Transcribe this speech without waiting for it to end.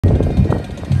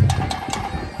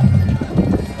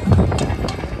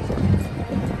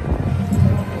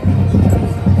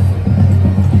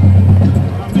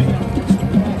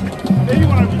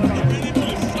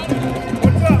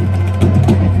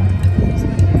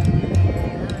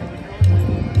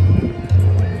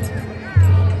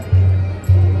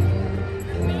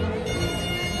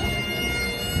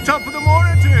Top of the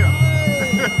morning to you.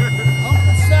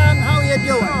 Uncle Sam, how are you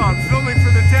doing? Oh, I'm filming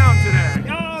for the town today.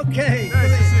 Okay.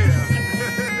 Nice to see you.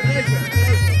 Pleasure.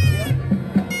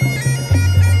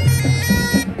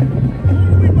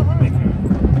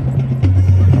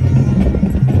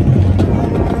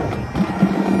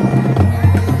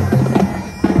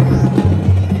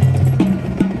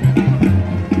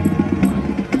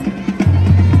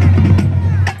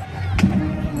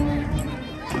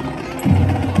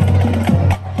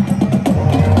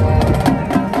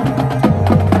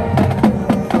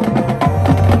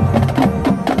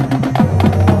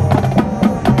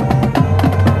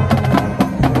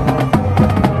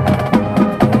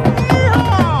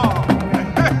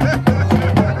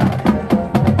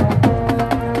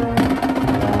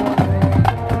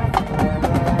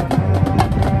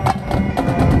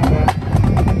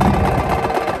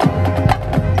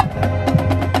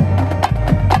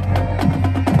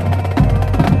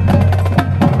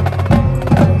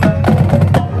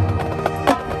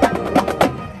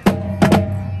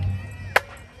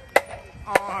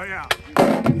 Oh, yeah.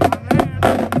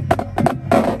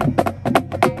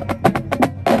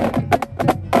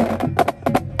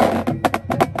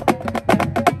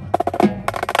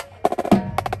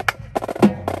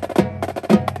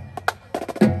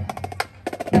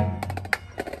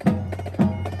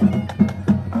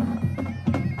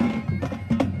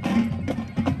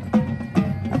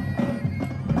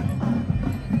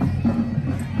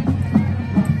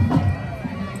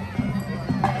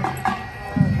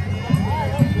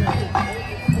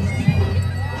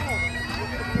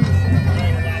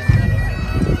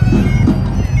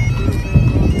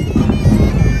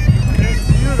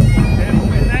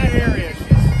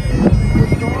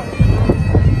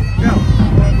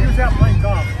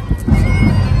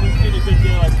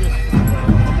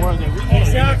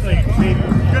 Exactly.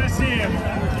 Good to see you.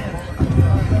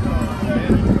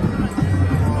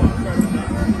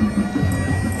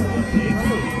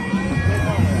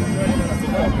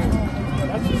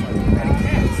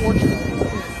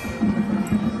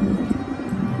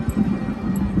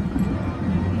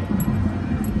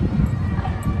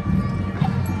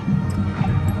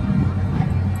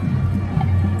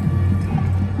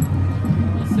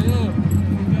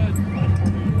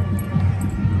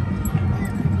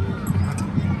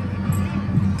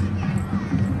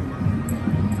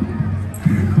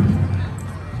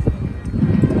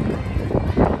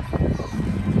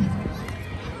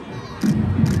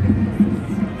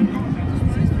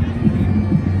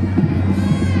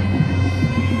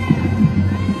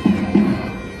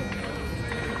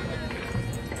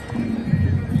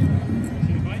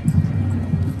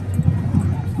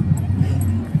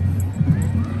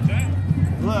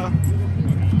 Hello.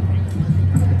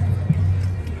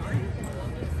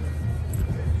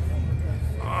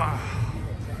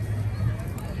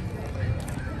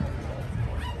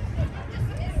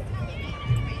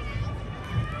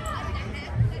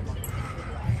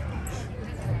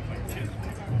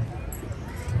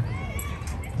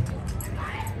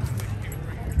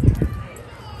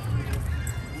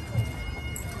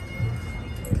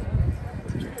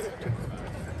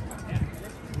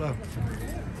 Hello.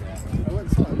 I went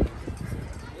and saw him. Is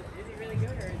he really good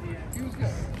or is he? He was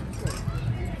good.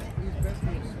 He was best in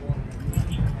the squad.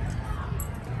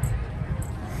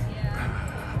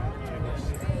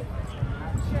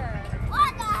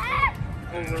 What the heck?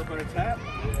 Ended up on a tap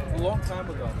a long time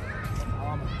ago.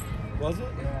 Was it?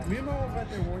 Yeah. Me and my wife went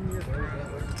there 1 year.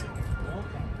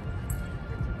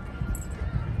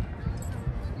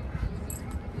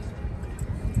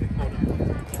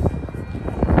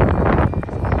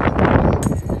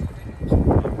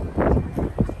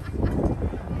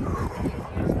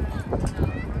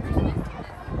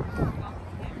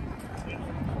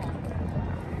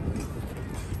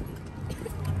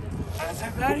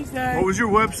 What was your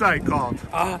website called?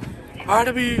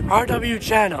 RW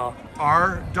channel.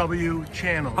 RW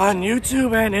Channel. On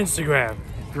YouTube and Instagram.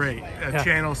 Great. Yeah.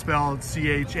 Channel spelled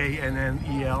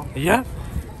CHANNEL. Yep.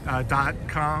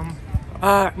 .com.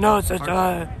 No, it's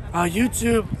a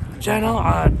YouTube channel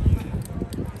on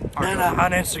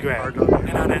Instagram. RW.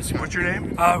 And on Instagram. What's your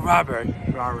name? Robert.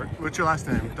 Robert. What's your last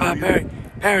name?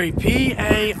 Perry,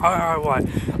 P-A-R-R-Y.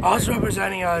 Also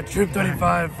representing Troop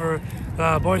 35 for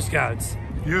the Boy Scouts.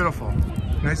 Beautiful.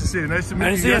 Nice to see you. Nice to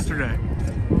meet you yesterday.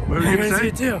 What were you I gonna miss say?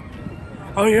 you too.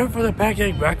 Oh, you're here for the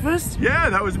pancake breakfast? Yeah,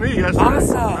 that was me yesterday.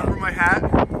 Awesome. Remember my hat?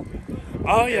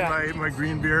 Oh yeah. And my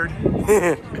green beard.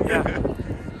 Yeah.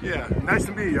 Yeah, nice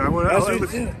to meet you. I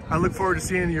look forward to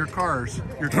seeing your car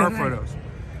photos.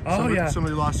 Oh yeah.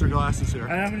 Somebody lost their glasses here.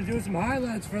 And I'm gonna do some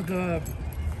highlights for the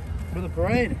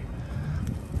parade.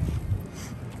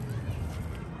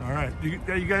 All right, you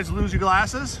guys lose your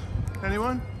glasses?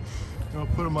 Anyone? I'll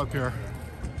put them up here.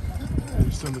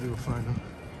 Maybe somebody will find them.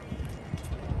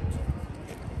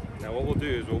 Now what we'll do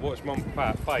is we'll watch Mum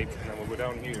fight, and then we'll go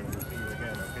down here and we'll see you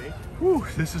again, okay? Whew,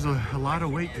 this is a lot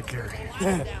of weight to carry.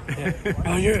 Yeah.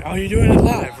 Oh, you're doing it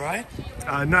live, right?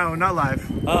 No, not live.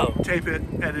 Oh. Tape it,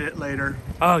 edit it later,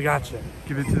 Oh, gotcha.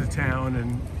 give it to the town,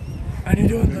 And you're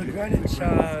doing the Greenwich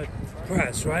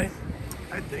press, right?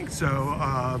 I think so.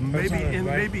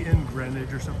 Maybe in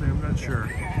Greenwich or something. I'm not sure.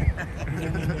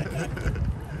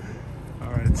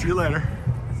 All right, see you later.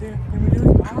 See, we're doing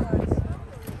some highlights.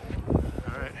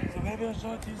 All right. So maybe I'll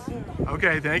show it to you soon.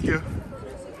 Okay, thank you.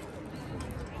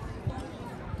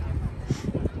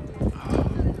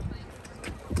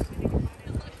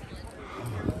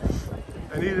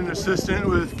 I need an assistant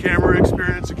with camera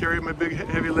experience to carry my big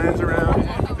heavy lens around.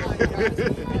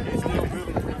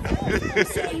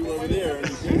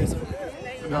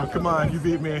 No, come on, you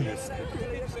beat me.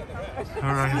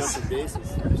 All right.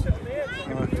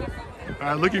 All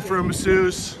right, looking for a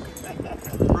masseuse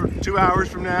for 2 hours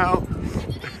from now.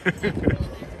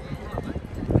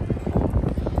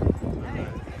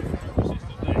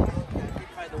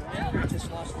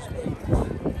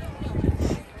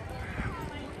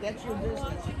 That's your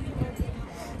business.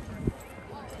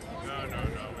 No,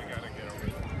 we gotta get over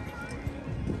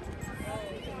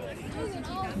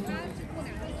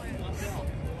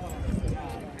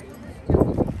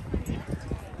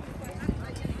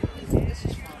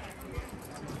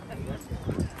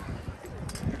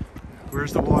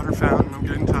Where's the water fountain? I'm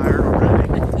getting tired already.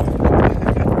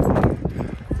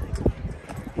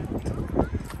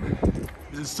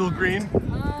 Is it still green?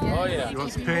 Oh yeah. You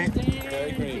want some paint?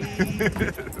 Very green.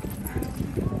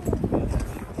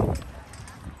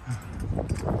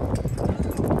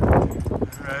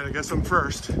 All right, I guess I'm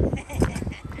first.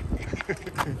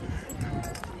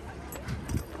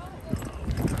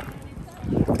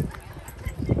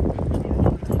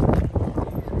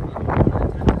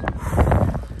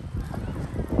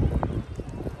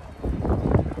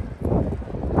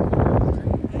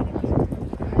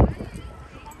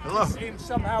 Hello. Seems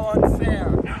somehow unfair.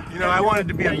 You know, I wanted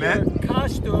to be a Met Your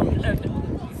costume and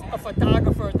a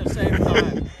photographer at the same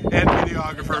time. and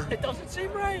videographer. It doesn't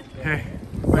seem right. Hey,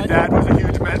 my dad was a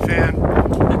huge Met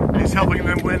fan. He's helping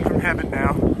them win from heaven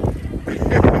now. We'll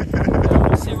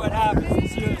see what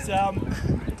happens. It's, I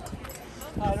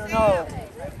don't know.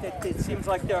 It seems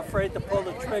like they're afraid to pull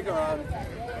the trigger on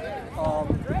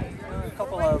a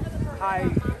couple of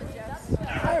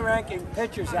high-ranking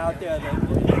pitchers out there.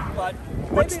 But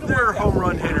What's their home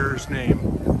run hitter's name?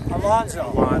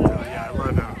 Alonso. Yeah, I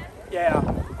love him. Yeah.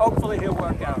 Hopefully he'll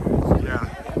work out. Yeah.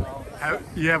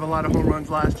 You have a lot of home runs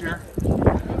last year?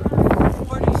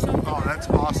 40-something. Oh, that's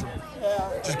awesome. Yeah.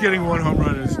 Just getting one home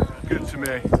run is good to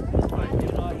me.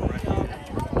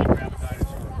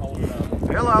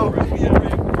 Hello. Get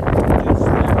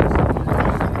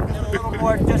a little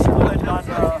more disciplined on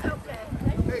the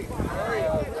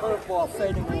curveball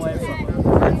fading away from him.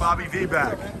 Bring Bobby V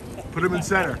back. Put him in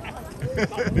center.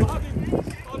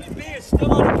 Bobby B is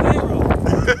still on the payroll.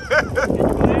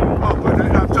 Oh, but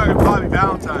I'm talking Bobby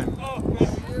Valentine.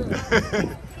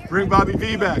 Bring Bobby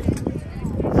V back.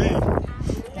 V.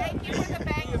 Thank you for the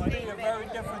bank. It'd be a very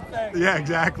different thing. Yeah,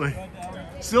 exactly.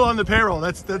 Still on the payroll.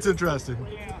 That's interesting.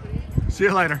 See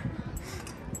you later.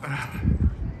 Hi.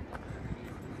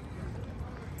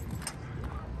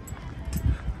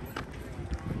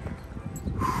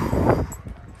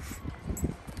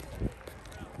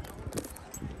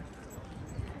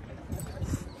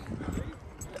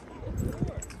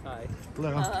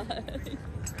 Hello.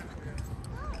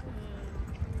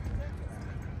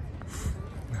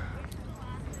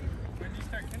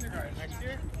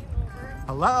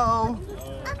 Hello.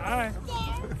 Hi.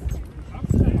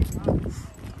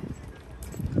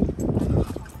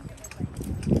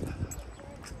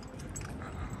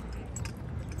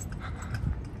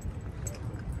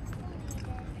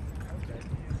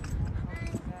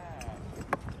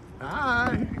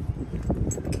 Hi.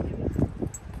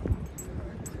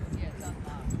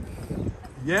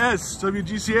 Yes,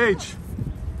 WGCH.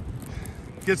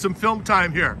 Get some film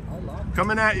time here.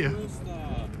 Coming at you.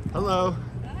 Hello.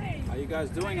 How you guys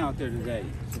doing out there today?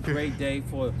 It's a great day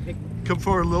for a Come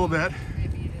forward a little bit.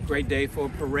 great day for a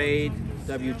parade,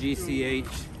 WGCH.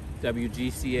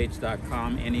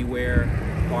 WGCH.com,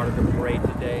 anywhere, part of the parade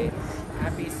today.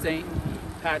 Happy St.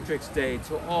 Patrick's Day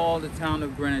to all the town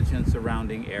of Greenwich and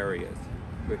surrounding areas.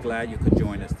 We're glad you could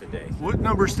join us today. What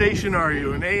number station are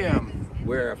you, an AM?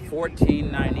 We're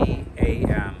 1490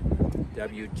 AM,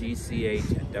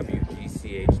 WGCH and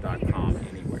WGCH.com,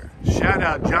 anywhere. Shout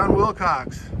out, John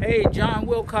Wilcox. Hey, John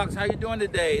Wilcox, how you doing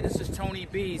today? This is Tony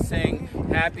B saying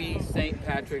Happy St.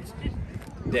 Patrick's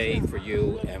Day for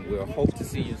you, and we'll hope to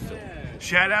see you soon.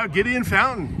 Shout out, Gideon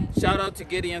Fountain. Shout out to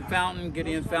Gideon Fountain.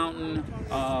 Gideon Fountain,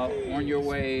 on your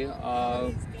way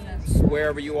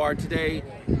wherever you are today.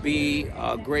 Be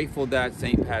grateful that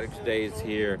St. Patrick's Day is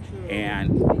here,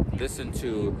 and listen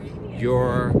to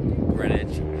your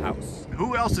Greenwich house.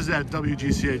 Who else is at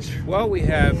WGCH? Well, we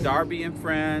have Darby and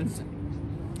Friends.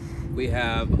 We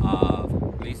have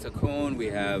Lisa Kuhn. We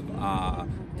have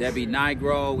Debbie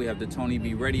Nigro. We have the Tony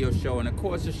B Radio Show. And of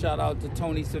course, a shout out to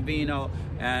Tony Savino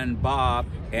and Bob.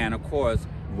 And of course,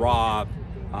 Rob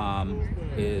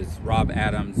is Rob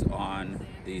Adams on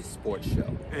the sports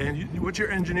show. And what's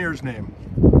your engineer's name?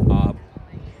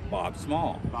 Bob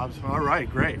Small. Bob's, all right,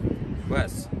 great.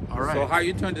 Yes. All right. So how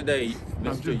you doing today,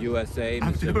 Mr. doing- USA,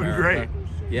 I'm Mr. doing America?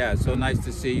 great. Yeah, so nice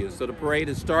to see you. So the parade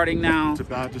is starting now. It's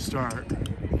about to start.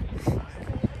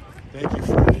 Thank you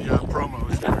for the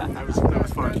promos there. That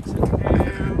was fun.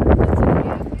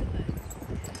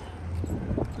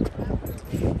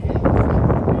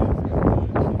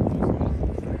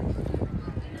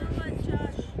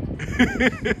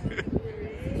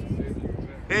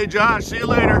 Hey Josh, see you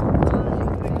later.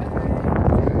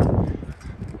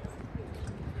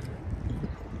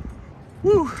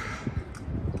 Woo.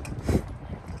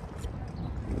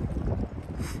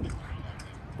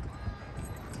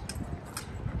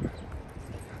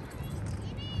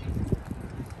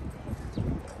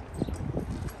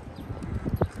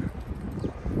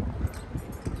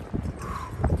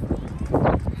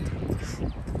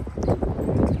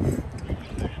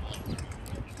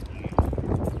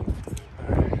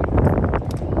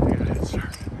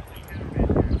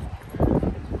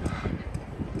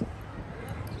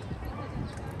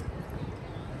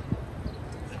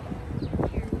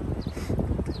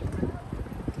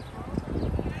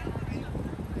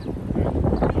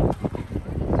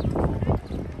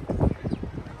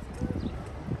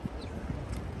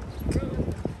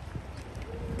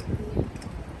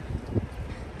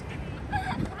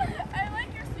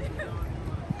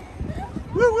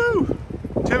 Woo woo!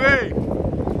 Timmy!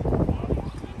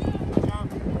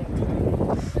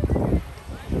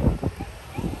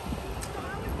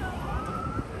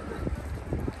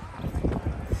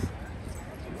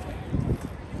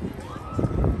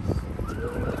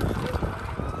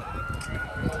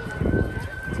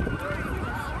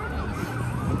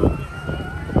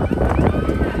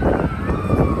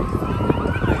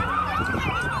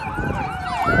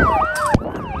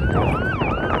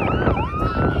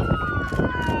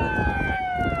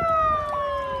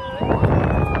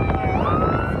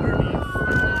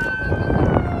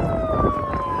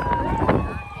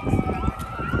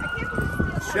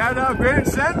 Shout out Greenwich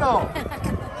Sentinel!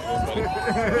 You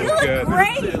look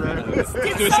great! Did Do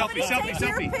a somebody selfie, take selfie, your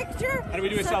selfie. picture? How do we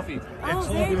do a selfie? Oh, It's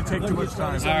not going to take too much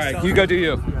time. All right, you go do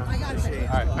you.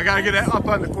 I got to get up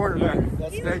on the corner there.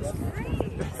 Thanks.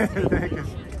 Thank you.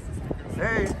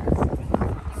 Hey.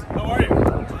 How are you?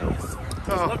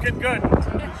 Oh, Looking good.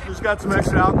 just got some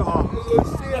extra alcohol.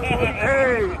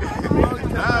 Hey.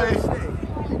 Hi.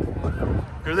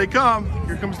 Here they come.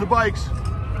 Here comes the bikes.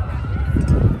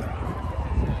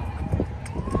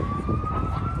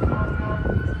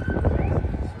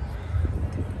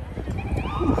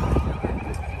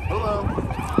 Hello.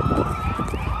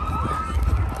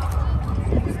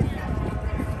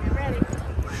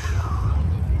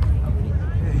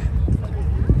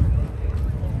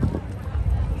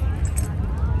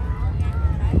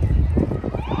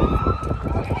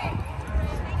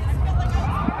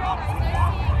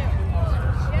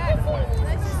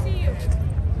 Nice to see you.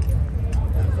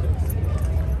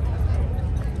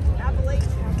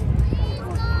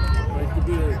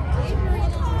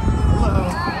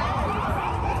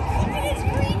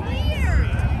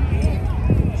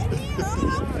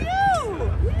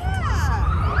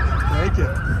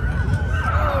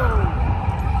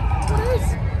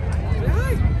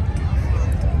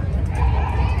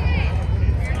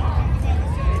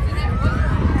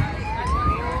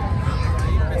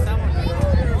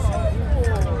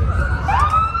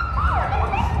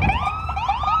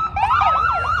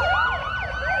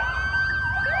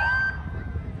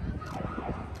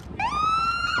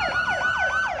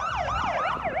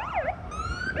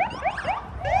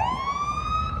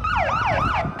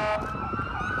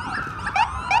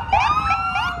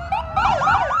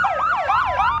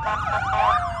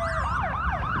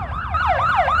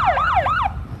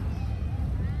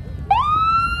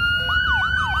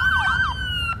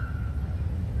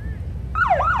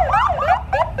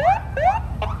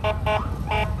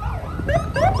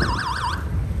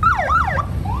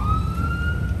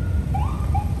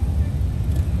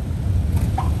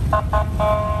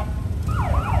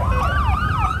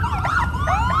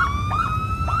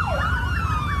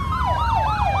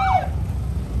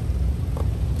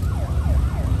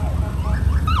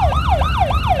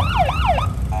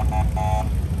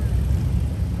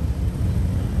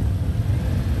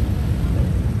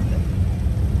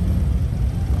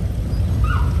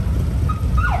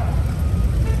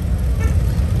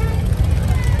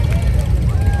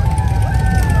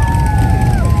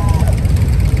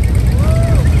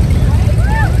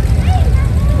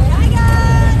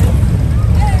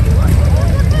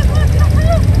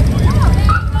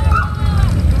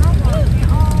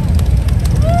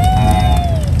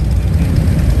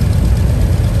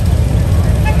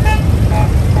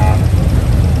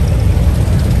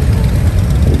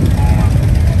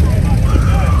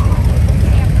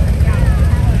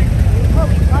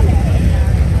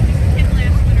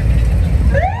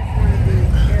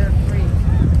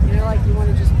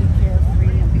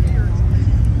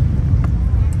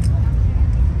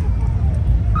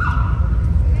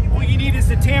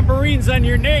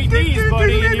 your knees,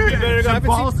 buddy, and you better go. Some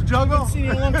balls to juggle. I haven't seen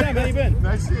you in a long time. How you been?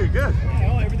 Nice to see you. Good. Yeah,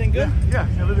 well, everything good? Yeah,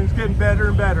 everything's getting better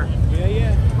and better.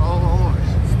 Yeah. Always.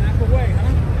 Snap away,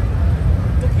 huh?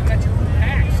 Look, you got your own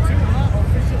axe, too, huh?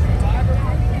 Official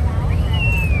photographer.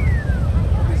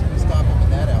 Stop him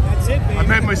that out. That's it, baby. I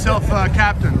made myself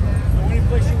captain. So any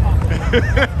place you want.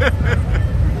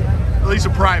 At least a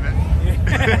private.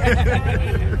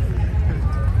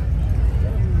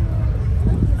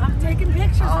 I'm taking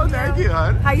pictures Oh, of you. thank you,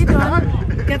 hon. How you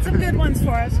doing? Get some good ones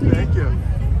for us. Thank you.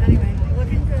 Anyway,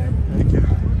 looking good. Thank you.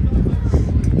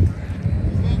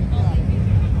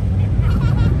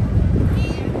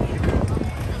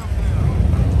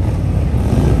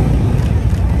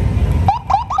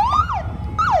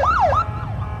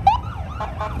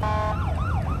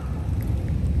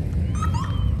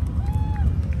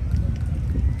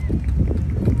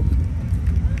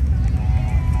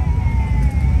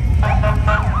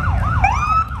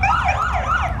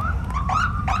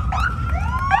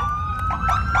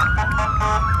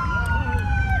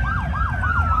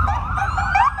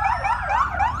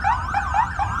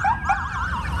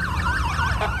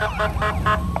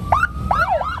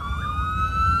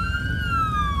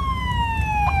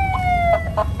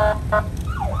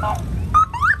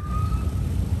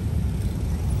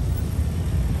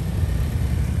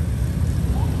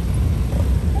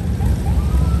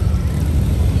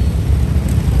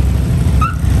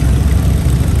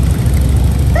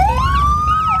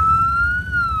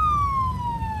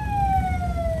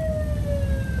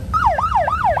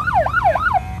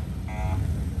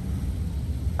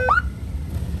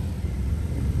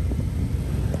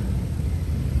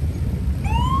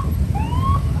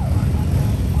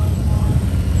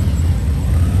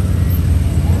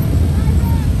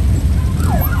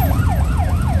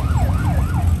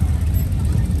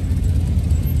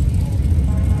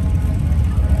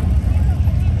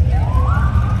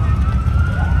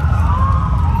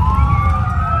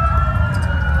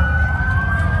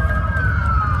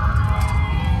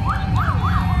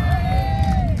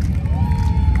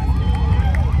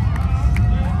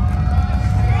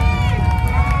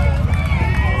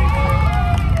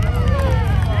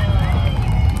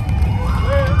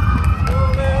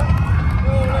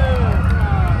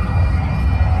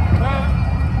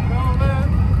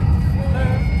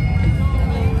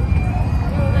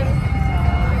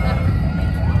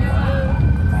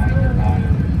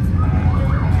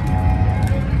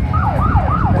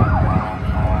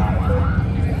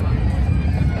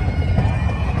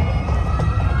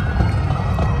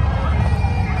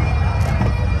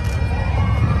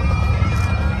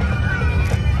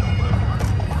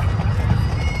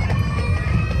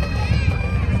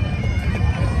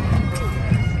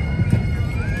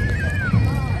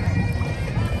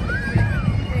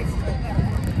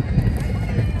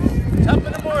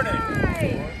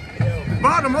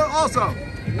 Bottom also.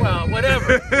 Well,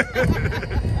 whatever.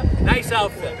 Nice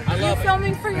outfit. I love it.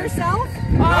 Filming for yourself?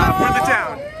 For the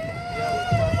town.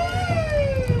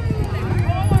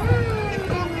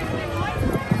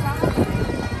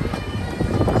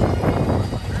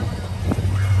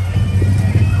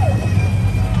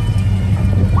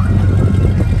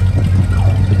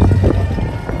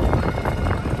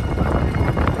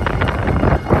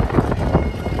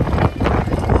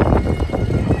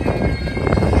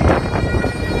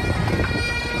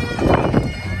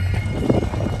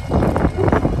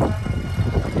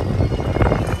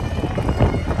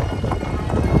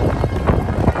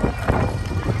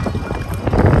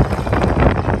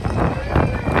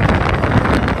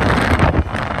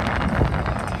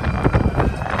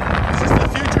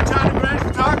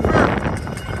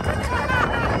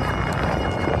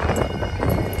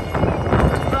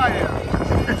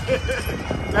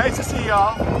 Nice to see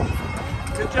y'all.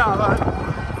 Good job, hon.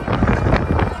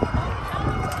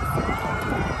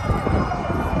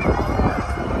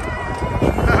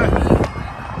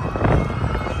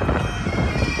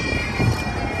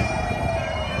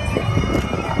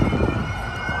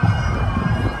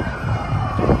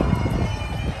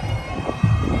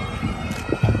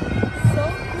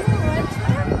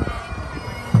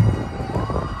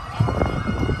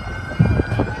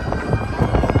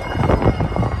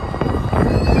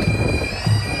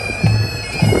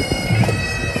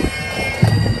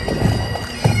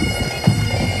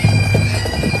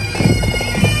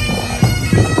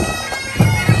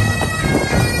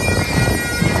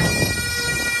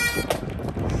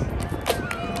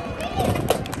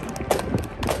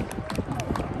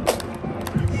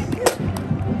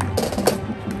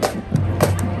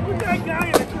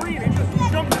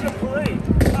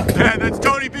 Yeah, that's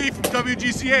Tony B from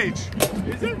WGCH.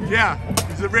 Is it? Yeah,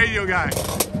 he's a radio guy.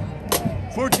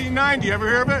 1490, ever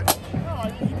hear of it? No, I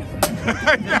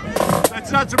Yeah,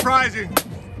 that's not surprising.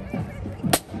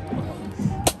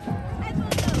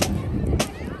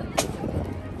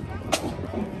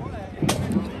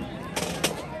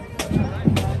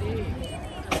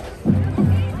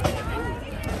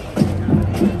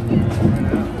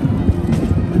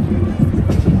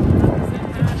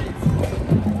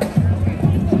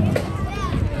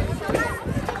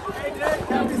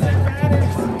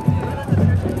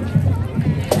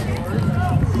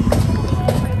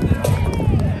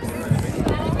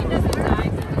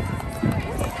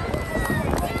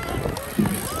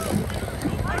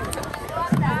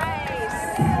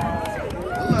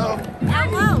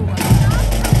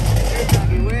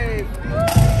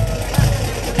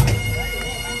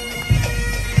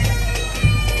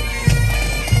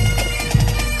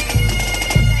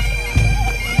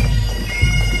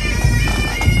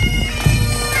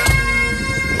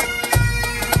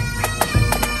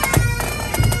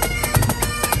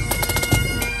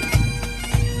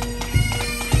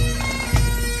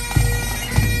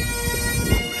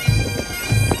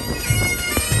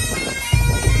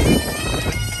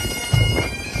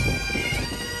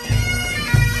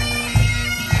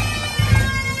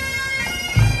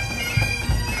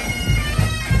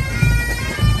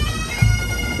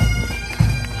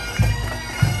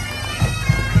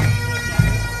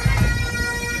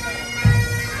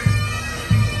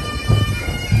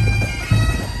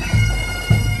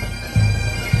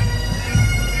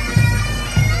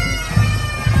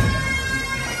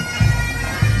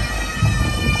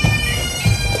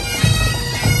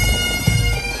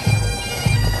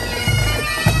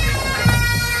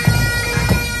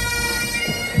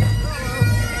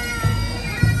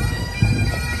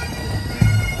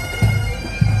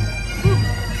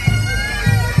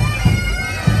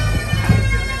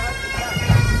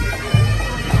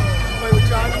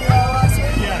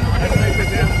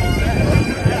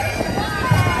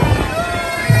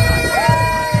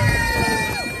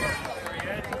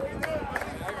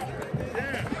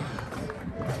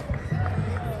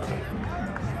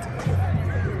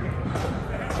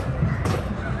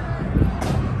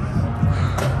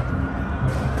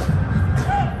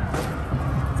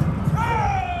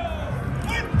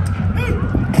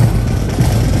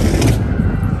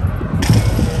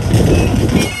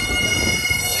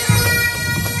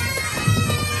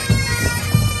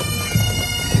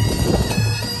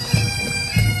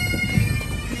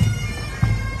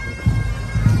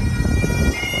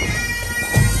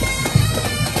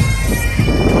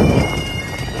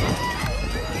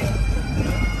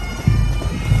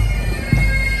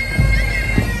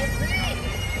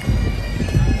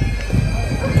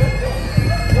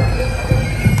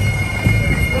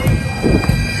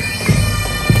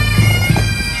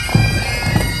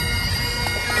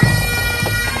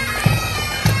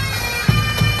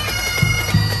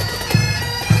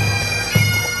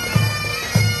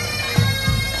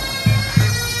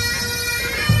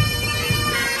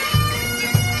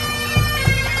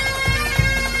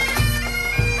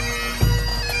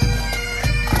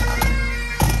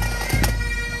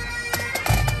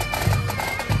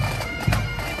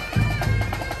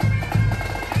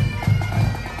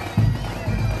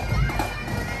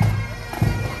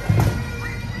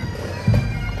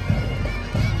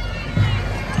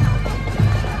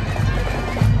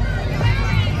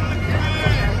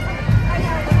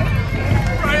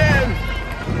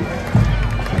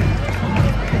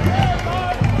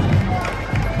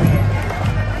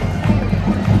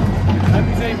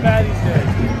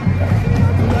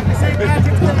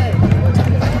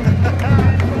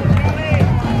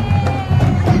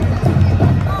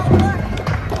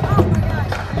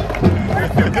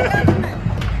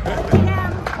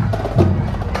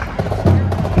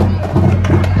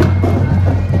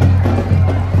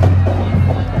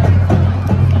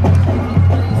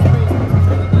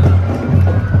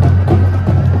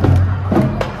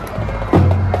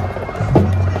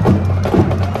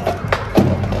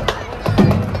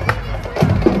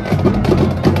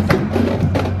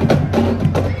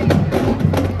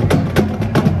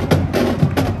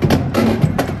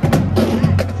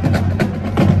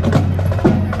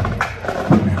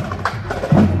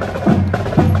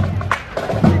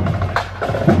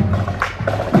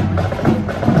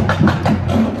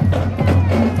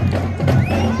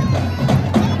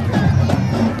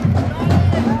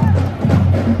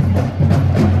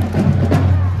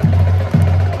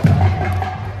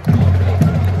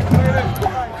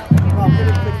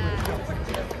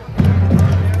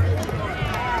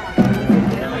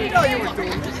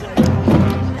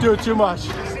 Do it too much.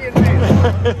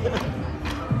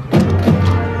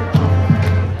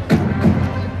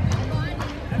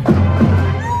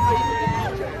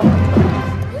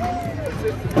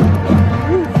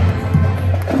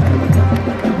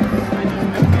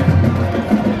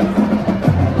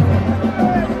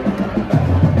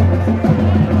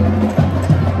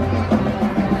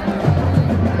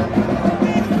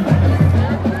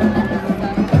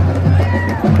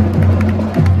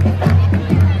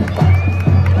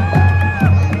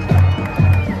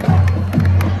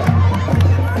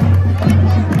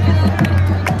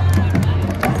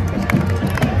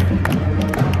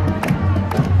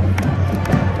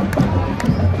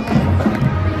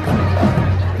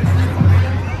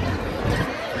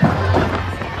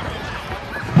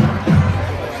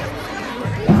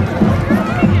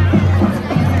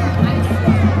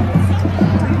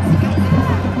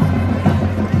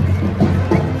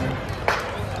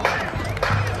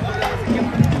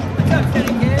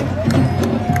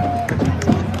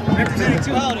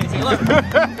 look.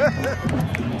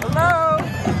 Hello.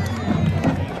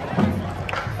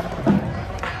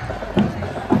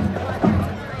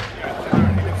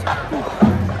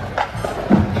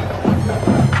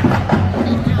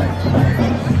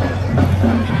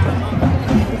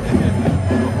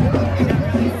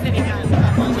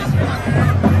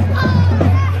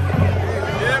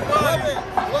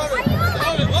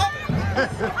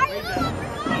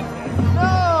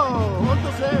 No,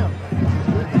 Uncle Sam.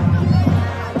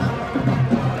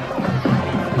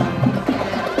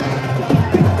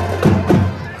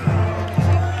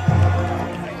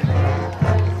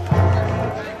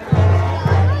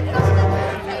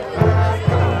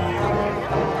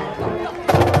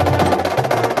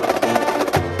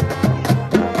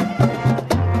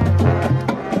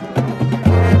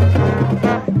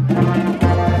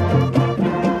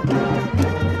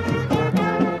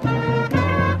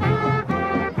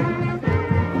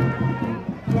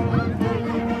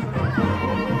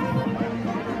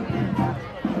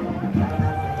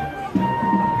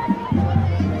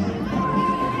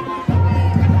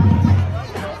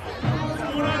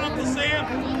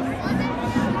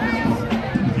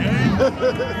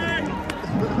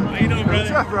 How you doing, brother?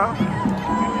 What's up, bro?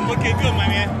 Looking good, my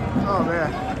man. Oh,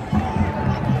 man.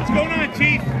 What's going on,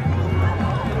 Chief?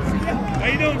 How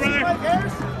you doing, brother?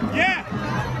 Yeah.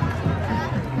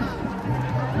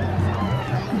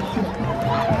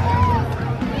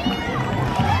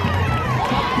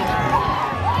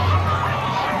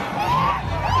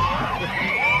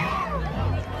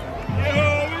 Yo,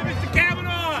 Mr.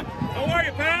 Kavanaugh. How are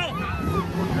you, pal?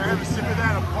 Can I have a sip of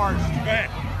that? I'm parched. Go ahead.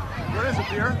 What is it,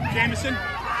 beer? Jameson.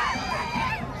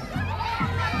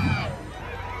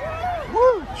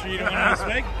 Woo! Sure you don't want this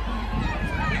big?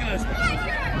 Look at this one.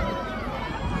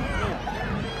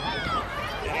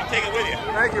 Yeah, take it with you.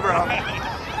 Thank you, bro.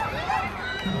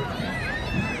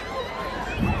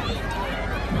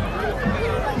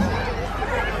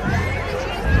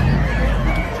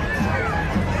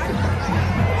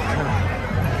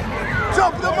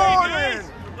 Top of the morning!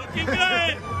 Looking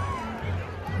good.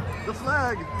 The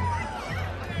flag.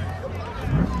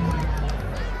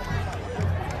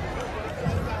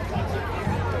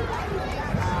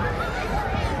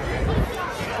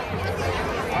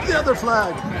 The other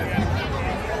flag.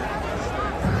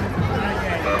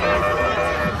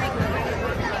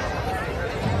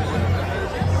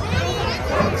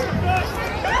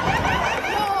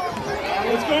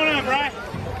 What's going on, Brian?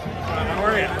 How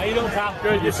are you? How you doing, pal?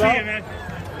 Good. You see you, man.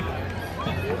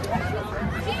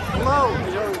 Hello.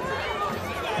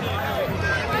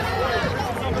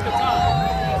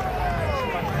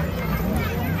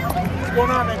 What's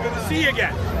going on, man? Good to see you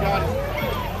again. Got it.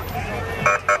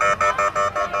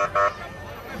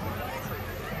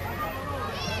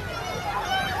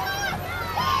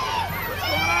 What's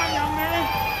going on, young man?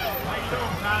 How you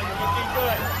doing, pal? You're looking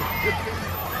good.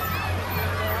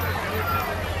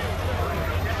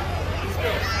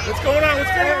 What's going on?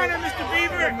 What's going on, Mr.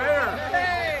 Beaver? Mayor.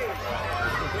 Hey!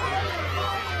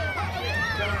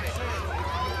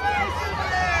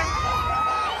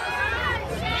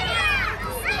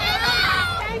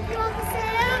 Thank you, Uncle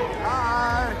Sam.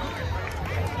 Hi.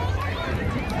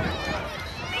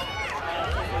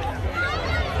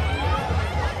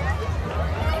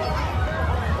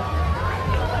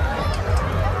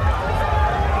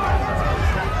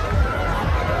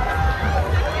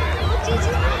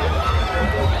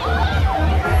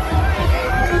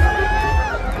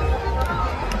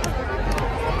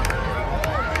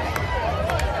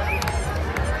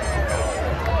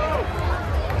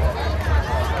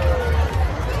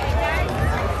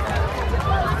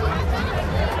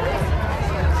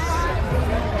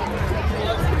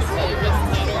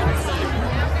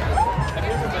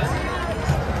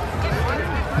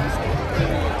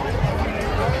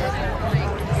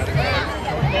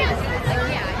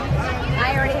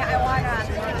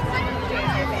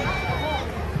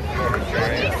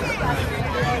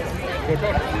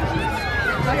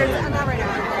 I'm not right now.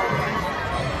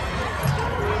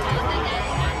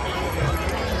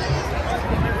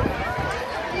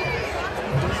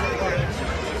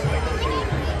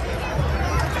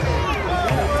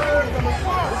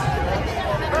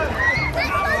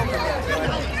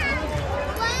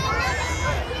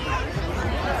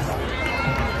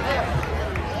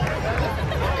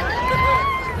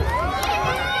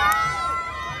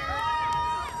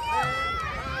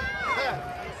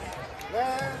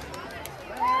 Well,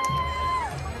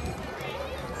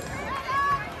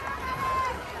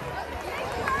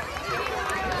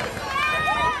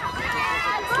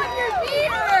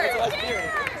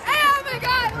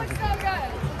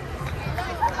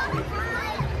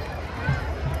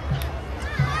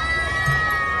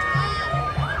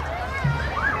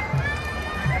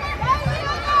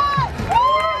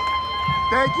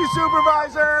 Thank you,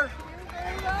 supervisor.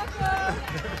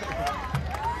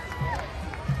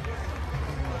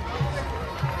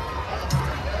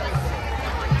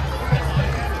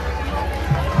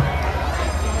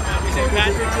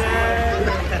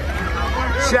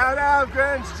 Shout out,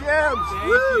 Greenwich Gyms. Thank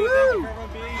Woo, you. woo. Thank you for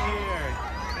everyone being here.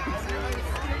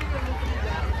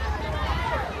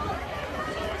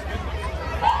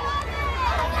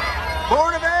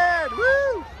 Board of Ed.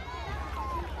 Woo.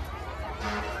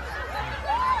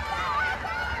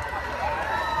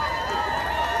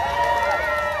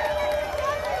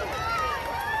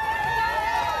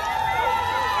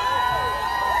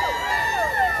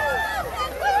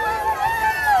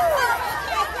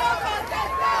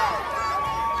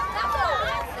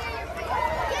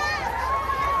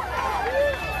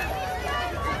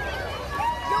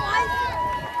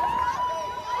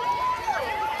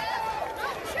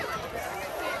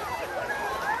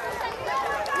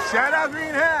 Shout out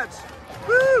Green Hats.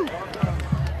 Woo!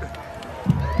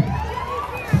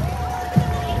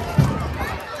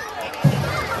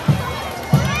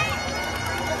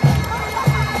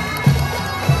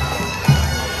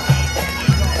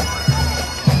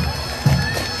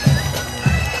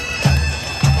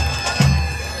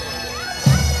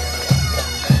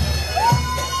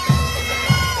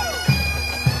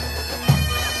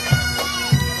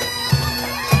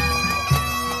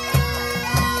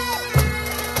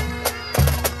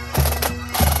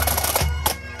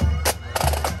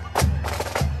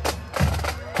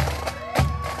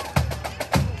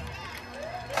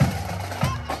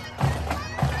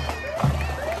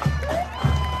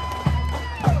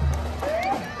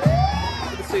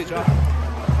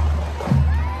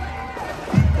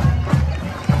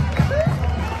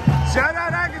 Shout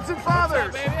out Atkinson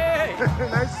Fathers.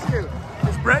 Nice to see you.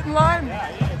 Is Brett in line? Yeah,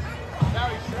 he is. No,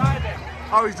 he's driving.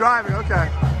 Oh, he's driving. Okay.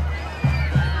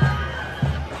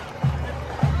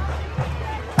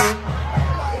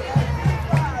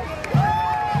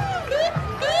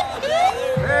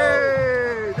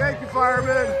 Hey, thank you,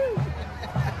 fireman.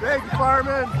 Thank you,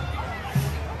 fireman.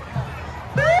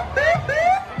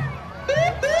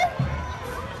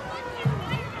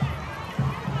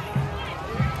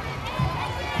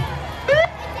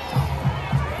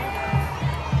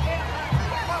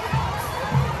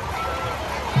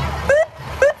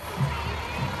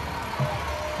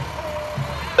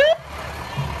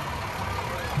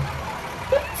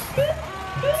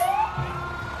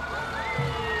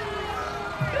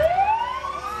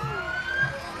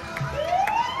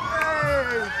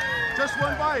 Just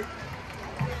one bite.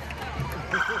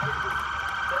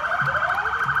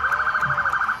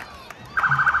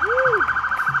 Woo.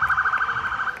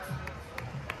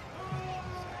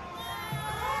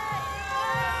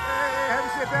 Hey, how do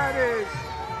you say that is?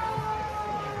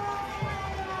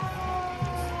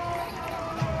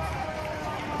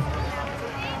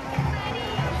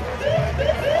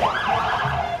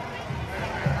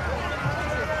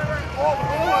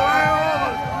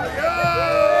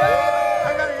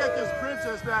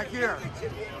 Back here.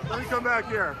 Let me come back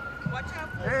here.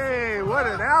 Hey, what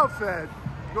an outfit.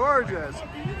 Gorgeous.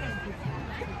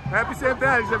 Happy St.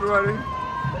 Patrick's, everybody.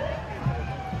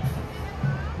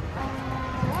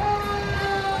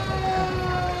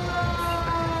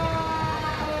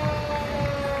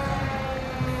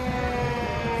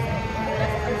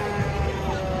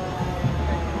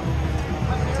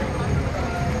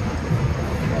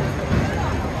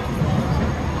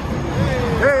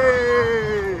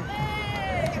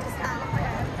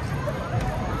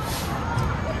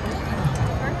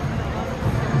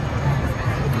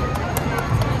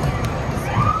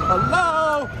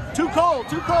 Hello? Too cold,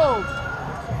 too cold.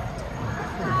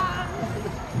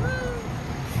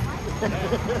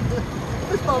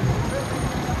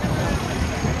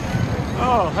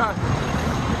 Oh, hi.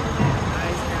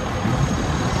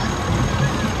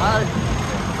 Hi.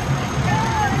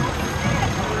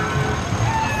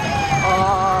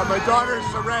 My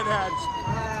daughter's a redhead.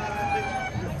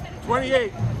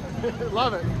 28.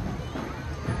 Love it.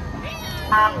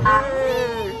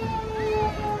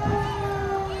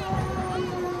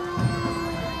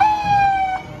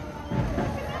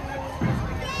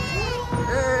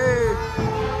 Hey.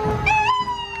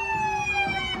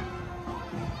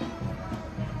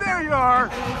 There you are.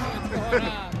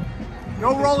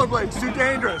 No rollerblades, too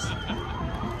dangerous.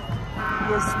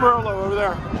 There's Spurlo over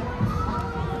there.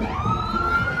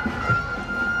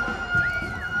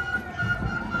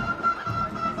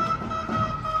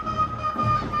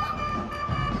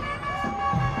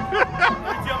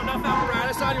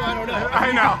 On you, I don't know.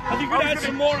 I know. I think you could add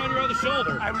some more on your other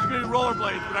shoulder. I was going to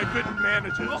rollerblades, but I couldn't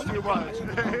manage it. It's too much.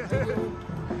 Hey,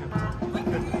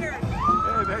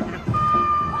 thank you.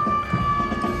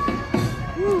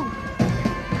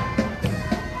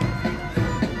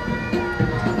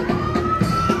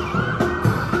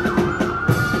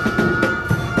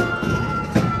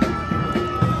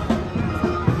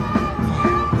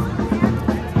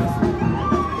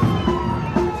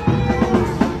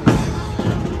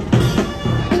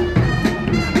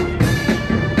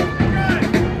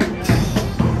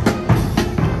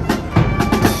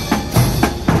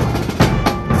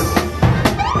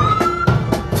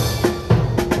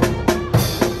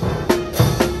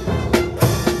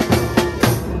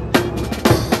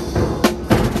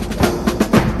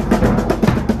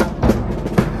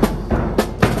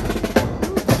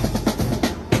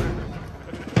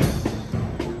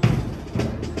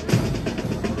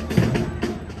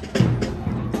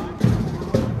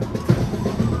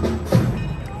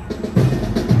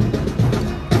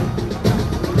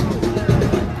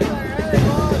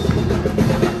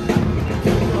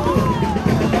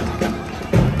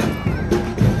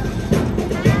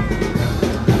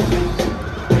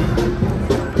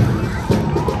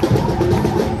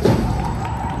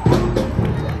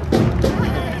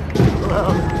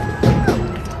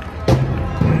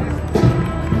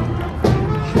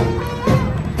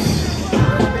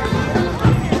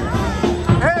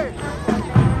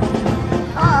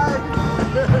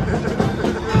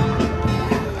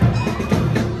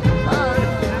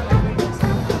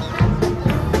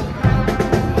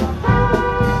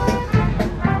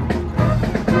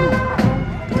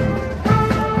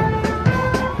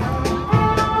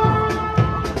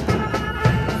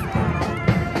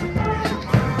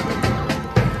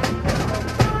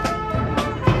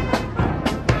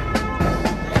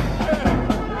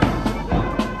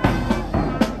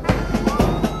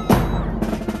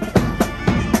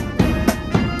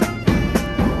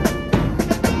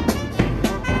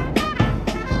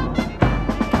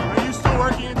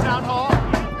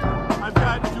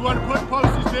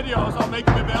 make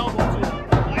them available to you.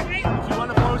 If you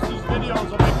want to post these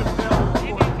videos, I'll make them available to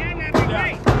you.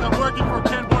 Yeah. I'm working for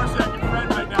Ken Borsak and Fred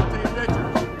right now, taking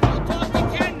pictures.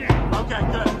 Okay,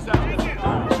 good. Sounds good.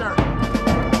 All right, sure.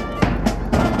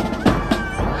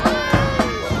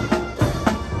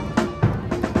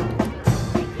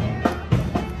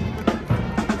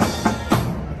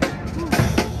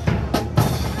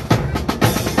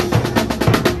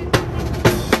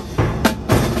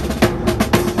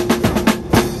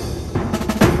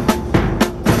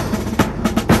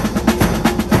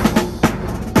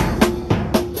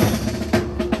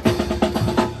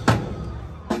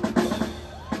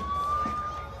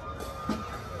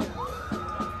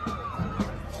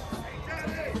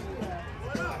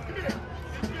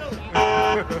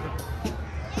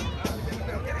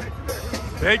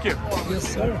 Thank you.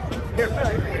 Yes, sir.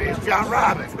 It's John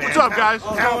Robbins, man. What's up, guys?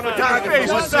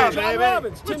 What's up, John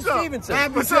Robbins, Tim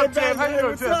Stevenson. What's up, Tim? How you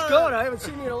doing, Tim? What's good? I haven't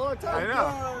seen you in a long time. I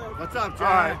know. What's up, All John?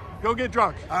 right, go get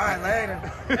drunk. All right, later.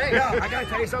 Hey, yo, I gotta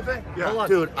tell you something. Yeah. Hold on.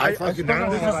 Dude, I fucking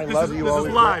know This I is, love this you is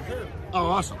always. live. Oh,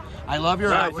 awesome. I love your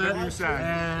Yeah, outfit. whatever you say.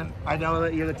 And I know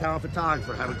that you're the talent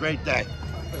photographer. Have a great day.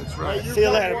 That's right. See you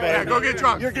later, baby. Yeah, go get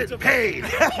drunk. You're getting paid.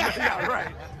 Yeah,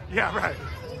 right. Yeah, right.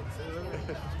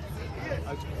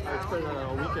 I spent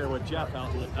a weekend with Jeff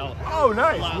out Oh,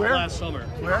 nice. Where? last summer.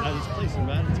 Where? At his place in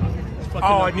Madison. It's fucking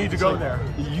Oh, I nuts. need to It's go like- there.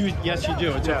 Yes, you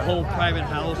do. It's Yeah. a whole private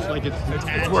house. Like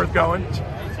It's worth going.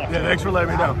 Yeah, thanks for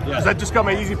letting me know. Because I just got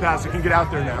my Easy Pass. I can get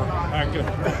out there now. All right, good.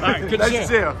 All right, good Nice to to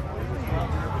see you.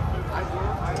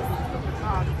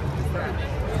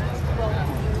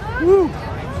 Woo.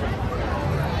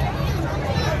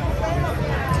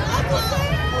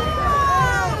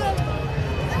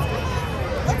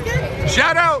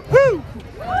 Shout out! Woo!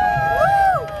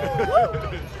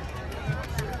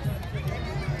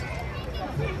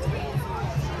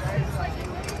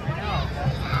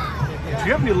 Do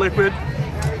you have any liquid?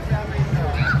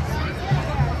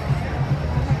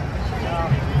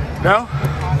 No?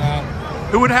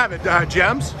 Who would have it?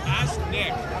 Gems? Ask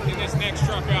Nick in this next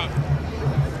truck up.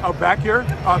 Oh, back here?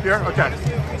 Up here? Okay.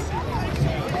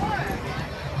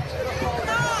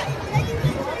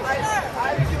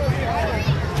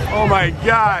 Oh my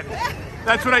God.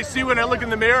 That's what I see when I look in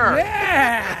the mirror.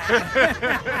 Yeah.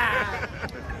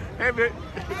 Hey, man.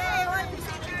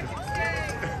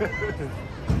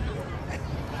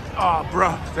 Oh,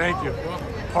 bro, thank you.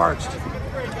 Parched.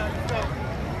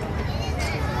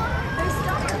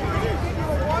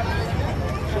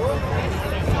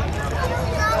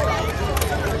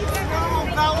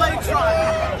 Valet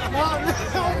trot.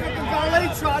 Valet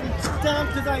trot down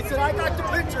because I said, I got the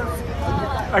picture.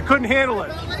 I couldn't handle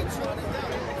it.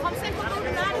 Come say hello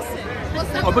to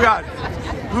Madison. Oh my God.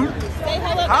 Who? Say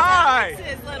hello to Hi.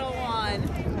 Madison's little one.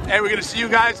 Hey, we're gonna see you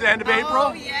guys at the end of April.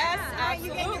 Oh, yes,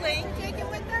 absolutely.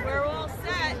 We're all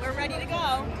set. We're ready to go.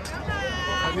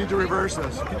 I need to reverse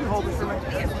this. Can you hold it for me?